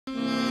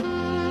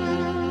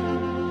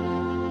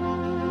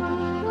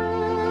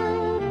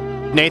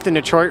Nathan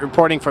Detroit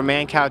reporting for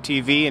MANCOW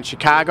TV in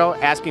Chicago,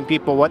 asking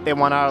people what they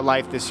want out of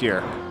life this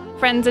year.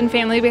 Friends and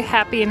family be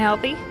happy and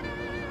healthy.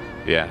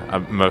 Yeah,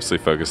 I'm mostly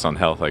focused on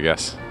health, I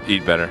guess.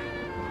 Eat better.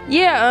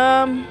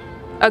 Yeah,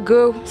 a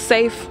good,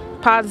 safe,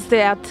 positive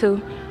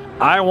attitude.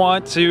 I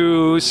want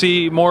to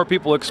see more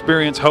people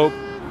experience hope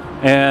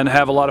and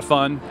have a lot of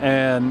fun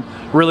and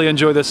really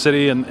enjoy this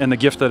city and the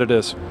gift that it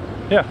is.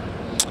 Yeah.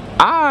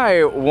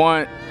 I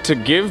want to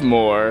give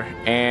more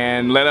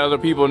and let other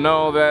people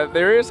know that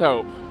there is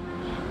hope.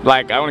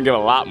 Like, I want to give a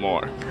lot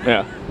more.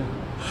 Yeah.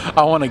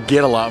 I want to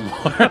get a lot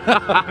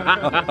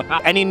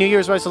more. Any New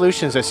Year's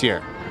resolutions this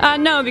year?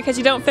 No, because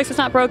you don't fix what's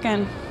not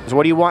broken. So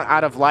what do you want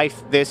out of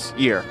life this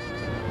year?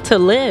 To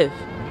live.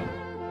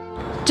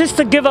 Just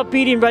to give up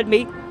eating red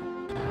meat.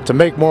 To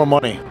make more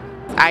money.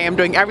 I am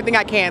doing everything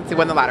I can to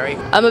win the lottery.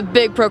 I'm a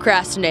big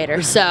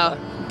procrastinator, so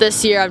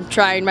this year I'm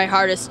trying my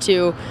hardest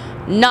to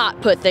not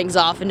put things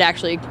off and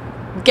actually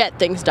get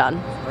things done.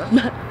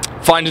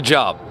 Find a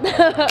job.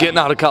 Getting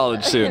out of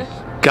college soon.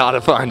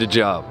 Gotta find a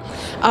job.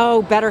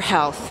 Oh, better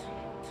health.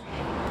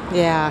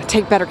 Yeah,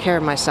 take better care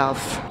of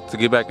myself. To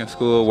get back in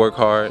school, work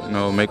hard,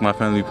 make my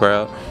family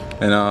proud,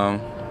 and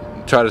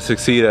try to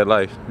succeed at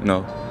life,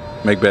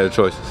 make better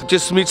choices.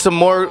 Just meet some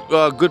more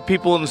good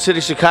people in the city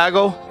of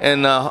Chicago,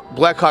 and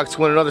Blackhawks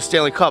win another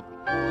Stanley Cup.